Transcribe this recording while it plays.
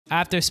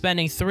After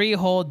spending 3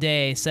 whole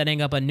days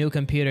setting up a new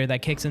computer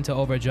that kicks into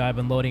overdrive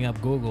and loading up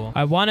Google,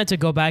 I wanted to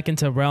go back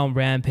into Realm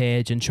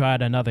Rampage and try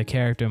out another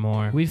character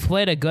more. We've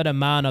played a good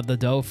amount of the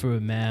dough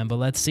fruit, man, but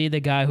let's see the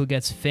guy who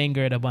gets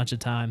fingered a bunch of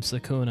times,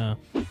 Sukuna.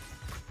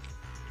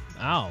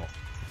 Ow,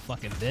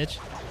 fucking bitch.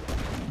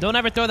 Don't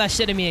ever throw that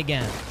shit at me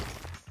again.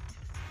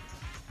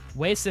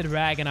 Wasted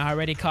rag and I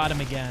already caught him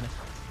again.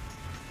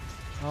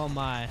 Oh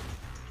my.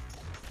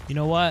 You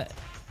know what?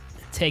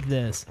 Take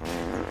this.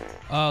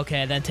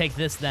 Okay, then take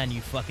this then,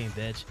 you fucking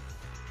bitch.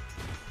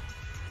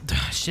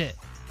 Shit.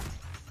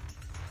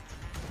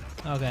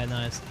 Okay,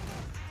 nice.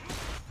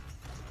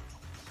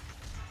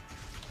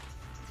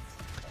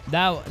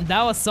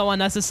 That was so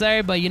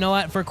unnecessary, but you know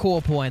what? For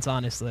cool points,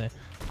 honestly.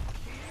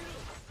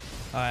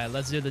 Alright,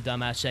 let's do the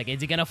dumbass check.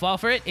 Is he gonna fall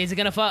for it? Is he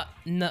gonna fall?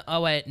 No,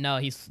 oh wait, no,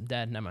 he's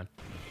dead. Never mind.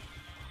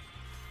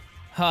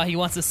 Oh, he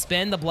wants to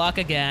spin the block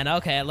again.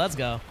 Okay, let's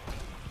go.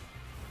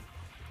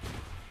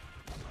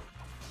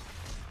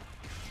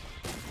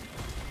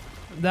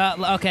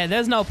 Okay,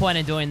 there's no point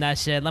in doing that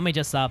shit. Let me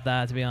just stop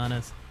that, to be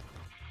honest.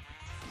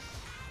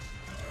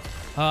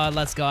 Oh,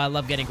 let's go. I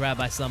love getting grabbed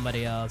by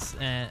somebody else.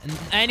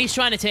 And he's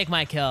trying to take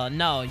my kill.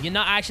 No, you're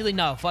not actually.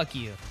 No, fuck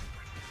you.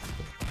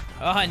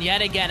 Oh, and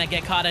yet again, I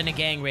get caught in a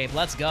gang rape.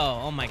 Let's go.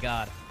 Oh my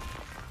god.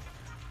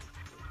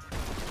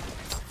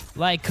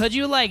 Like, could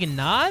you, like,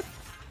 not?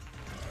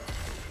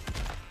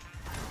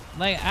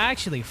 Like,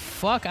 actually,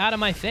 fuck out of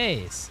my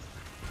face.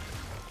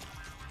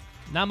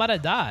 Now I'm about to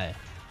die.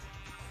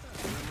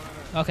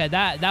 Okay,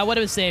 that would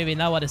have saved me.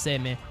 That would have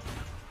saved me.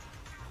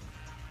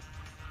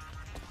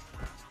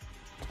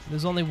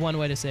 There's only one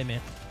way to save me.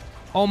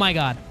 Oh my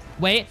god.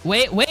 Wait.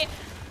 Alright,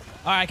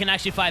 I can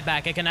actually fight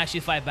back. I can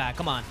actually fight back.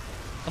 Come on.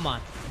 Come on.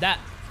 That.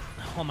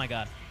 Oh my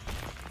god.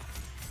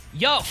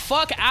 Yo,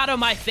 fuck out of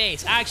my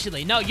face.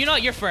 Actually, no, you know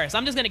what? You're first.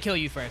 I'm just gonna kill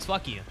you first.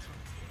 Fuck you.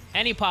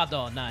 And he popped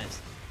all.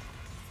 Nice.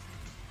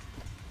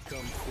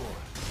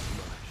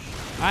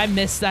 I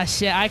missed that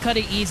shit. I could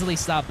have easily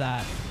stopped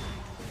that.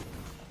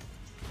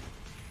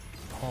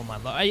 Oh my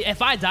lord.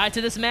 If I die to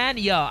this man,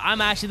 yo,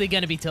 I'm actually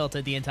gonna be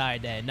tilted the entire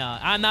day. No,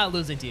 I'm not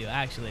losing to you,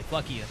 actually.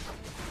 Fuck you.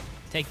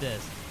 Take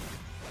this.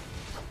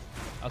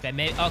 Okay,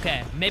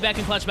 maybe I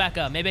can clutch back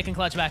up. Maybe I can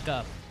clutch back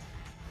up.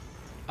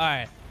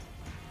 Alright.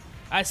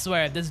 I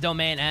swear, if this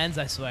domain ends,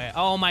 I swear.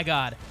 Oh my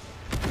god.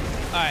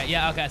 Alright,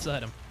 yeah, okay, I still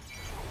hit him.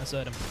 I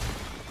still hit him.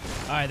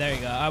 Alright, there you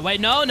go. Wait,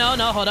 no,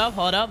 hold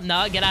up.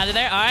 No, get out of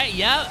there. Alright,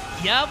 yep.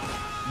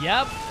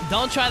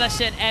 Don't try that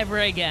shit ever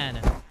again.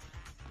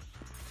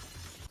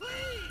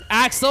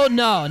 Axel,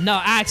 no,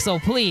 Axel,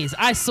 please.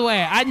 I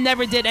swear, I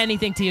never did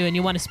anything to you and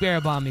you want to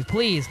spirit bomb me,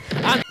 please.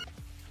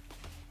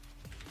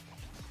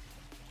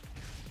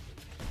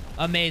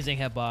 Amazing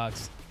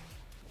hitbox.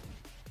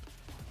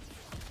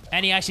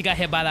 And he actually got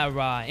hit by that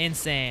raw.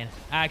 Insane.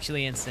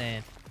 Actually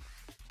insane.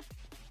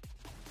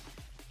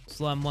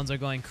 Slum ones are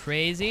going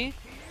crazy.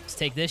 Let's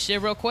take this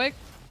shit real quick.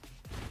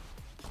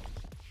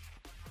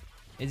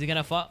 Is he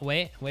gonna fall?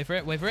 Wait for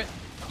it.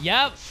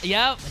 Yep.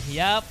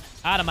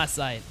 Out of my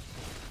sight.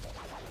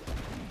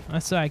 I'm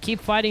sorry, I keep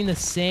fighting the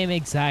same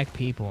exact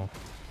people.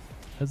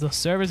 Because the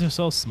servers are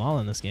so small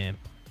in this game.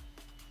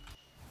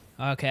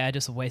 Okay, I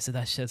just wasted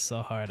that shit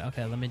so hard.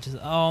 Okay, let me just...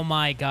 Oh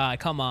my god,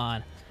 come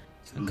on.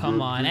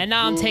 Come on. And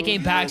now I'm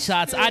taking back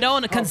shots. I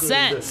don't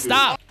consent.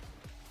 Stop.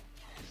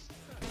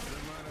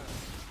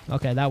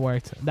 Okay, that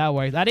worked. I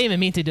didn't even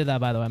mean to do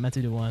that, by the way. I meant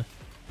to do one.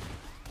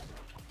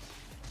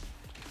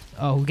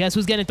 Oh, guess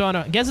who's getting thrown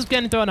off? Guess who's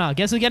getting thrown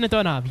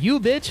off? You,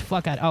 bitch.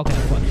 Fuck out. Okay.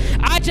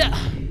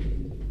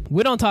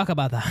 We don't talk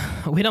about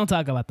that. We don't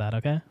talk about that,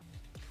 okay?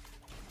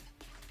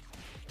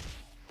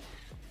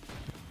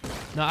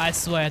 No, I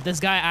swear, if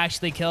this guy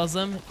actually kills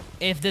him,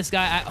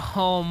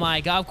 oh my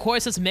god, of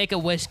course this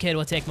Make-A-Wish kid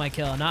will take my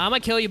kill. Now, I'm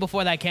gonna kill you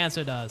before that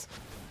cancer does.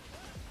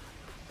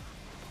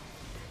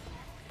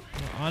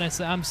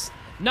 Honestly,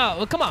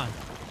 no, come on.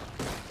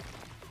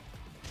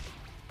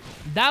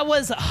 That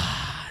was,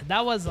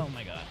 oh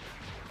my god.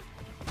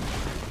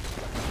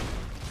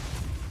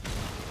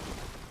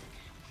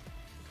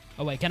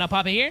 Oh wait, can I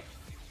pop it here?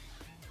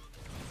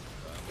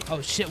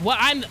 Oh shit, what?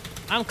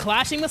 I'm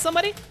clashing with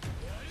somebody?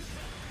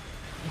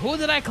 Who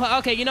did I clash?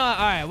 Okay, you know what?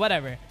 Alright,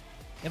 whatever.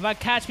 If I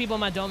catch people in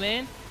my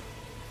domain,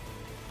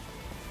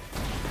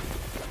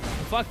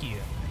 fuck you.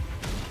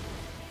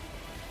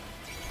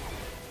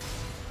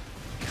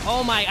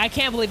 Oh my, I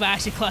can't believe I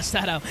actually clutched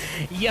that up.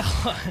 Yo.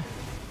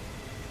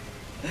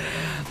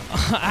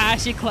 I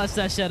actually clutched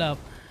that shit up.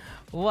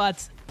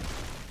 What?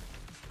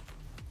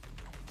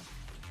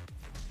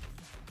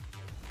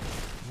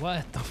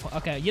 What the fuck?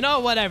 Okay, you know,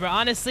 whatever.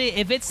 Honestly,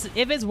 if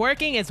it's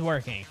working, it's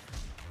working.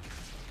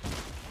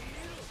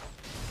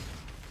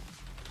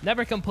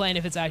 Never complain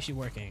if it's actually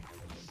working.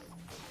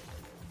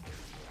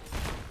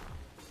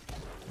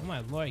 Oh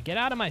my lord, get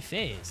out of my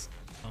face.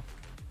 Oh.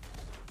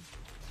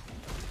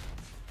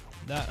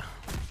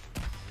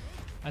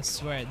 I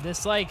swear,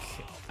 this like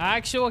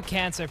actual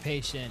cancer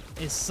patient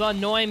is so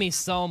annoying me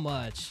so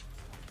much.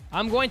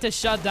 I'm going to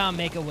shut down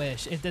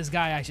Make-A-Wish if this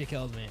guy actually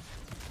kills me.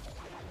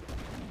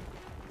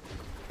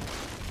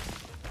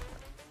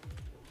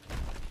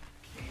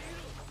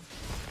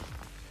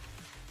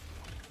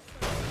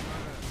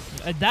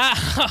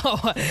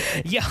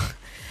 That, yo,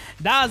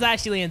 that was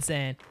actually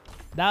insane.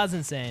 That was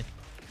insane.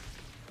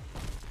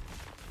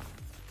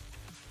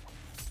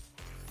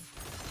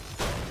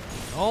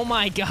 Oh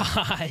my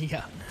god.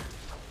 Yeah.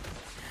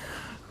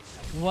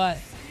 What?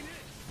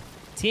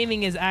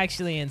 Teaming is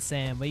actually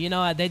insane, but you know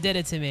what? They did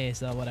it to me,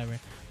 so whatever.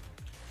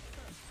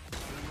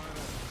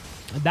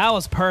 That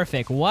was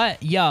perfect.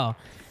 What? Yo.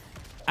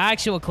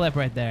 Actual clip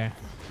right there.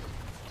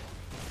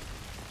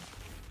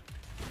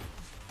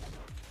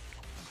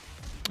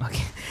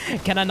 Okay.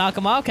 Can I knock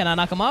him off? Can I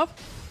knock him off?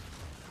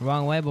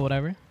 Wrong way, but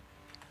whatever.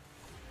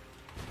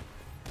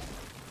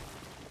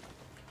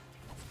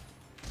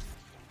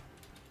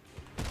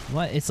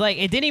 What? It's like,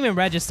 it didn't even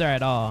register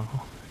at all.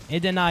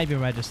 It did not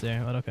even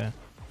register, but okay.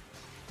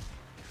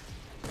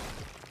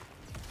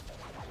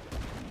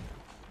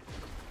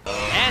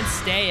 And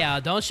stay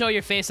out. Don't show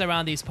your face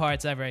around these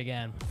parts ever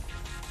again.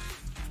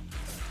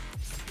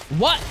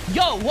 What?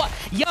 Yo, what?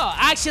 Yo,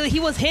 actually, he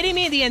was hitting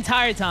me the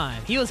entire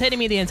time. He was hitting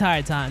me the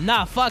entire time.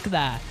 Nah, fuck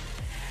that.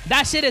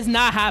 That shit is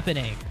not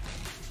happening.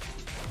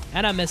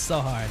 And I missed so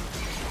hard.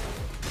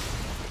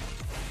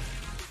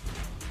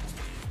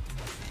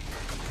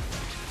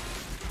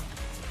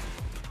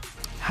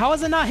 How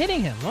is it not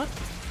hitting him? What?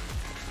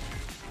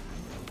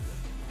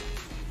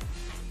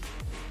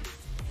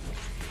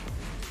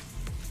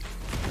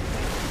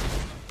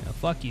 Oh,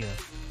 fuck you.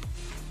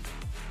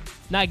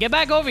 Nah, get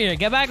back over here.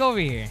 Get back over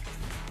here.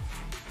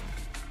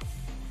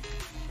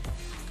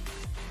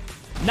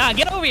 Nah,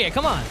 get over here.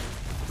 Come on.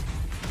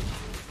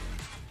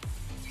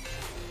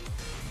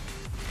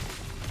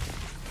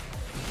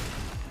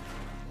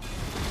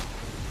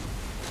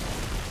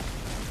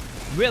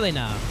 Really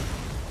now?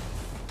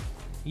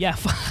 Yeah.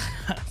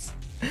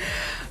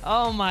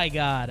 Oh my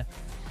god.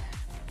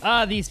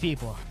 These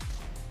people.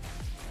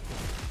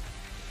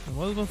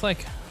 What was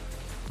like?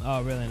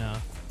 Oh, really now?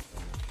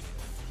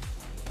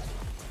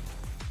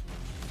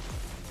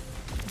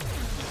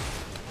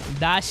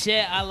 That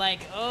shit, I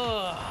like.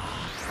 Oh.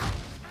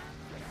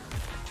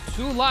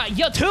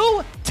 Yo,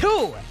 two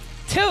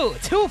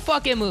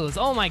fucking moves.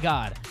 Oh my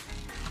god.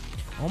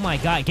 Oh my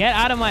god, get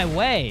out of my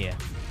way.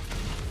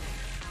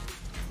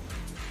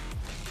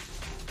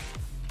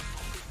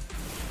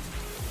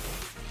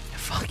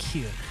 Fuck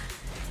you.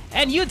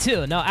 And you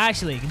too. No,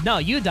 actually, no,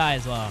 you die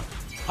as well.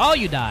 All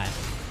you die.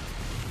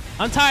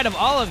 I'm tired of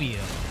all of you.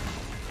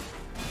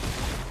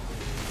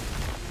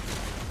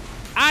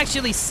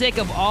 Actually sick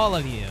of all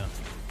of you.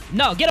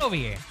 No, get over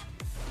here.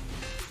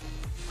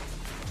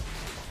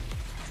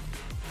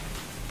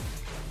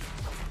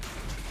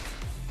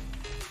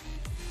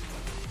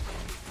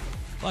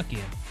 Fuck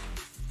you.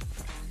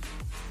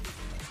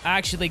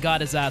 Actually got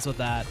his ass with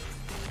that.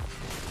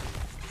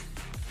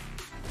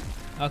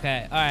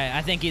 Okay, alright,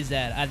 I think he's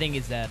dead. I think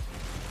he's dead.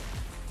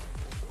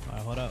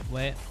 Alright, hold up,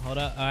 wait, hold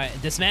up. Alright,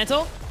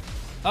 dismantle?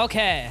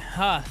 Okay,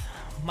 huh.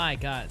 My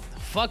god.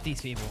 Fuck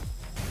these people.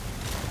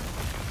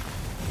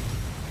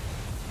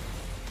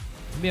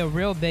 It'd be a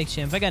real big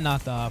shame if I get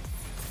knocked off.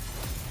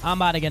 I'm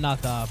about to get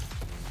knocked off.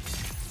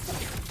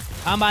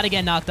 I'm about to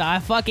get knocked off. I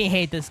fucking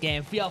hate this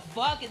game. Yo,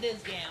 fuck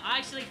this game.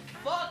 Actually,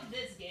 fuck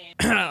this game.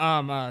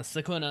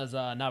 Sukuna's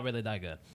not really that good.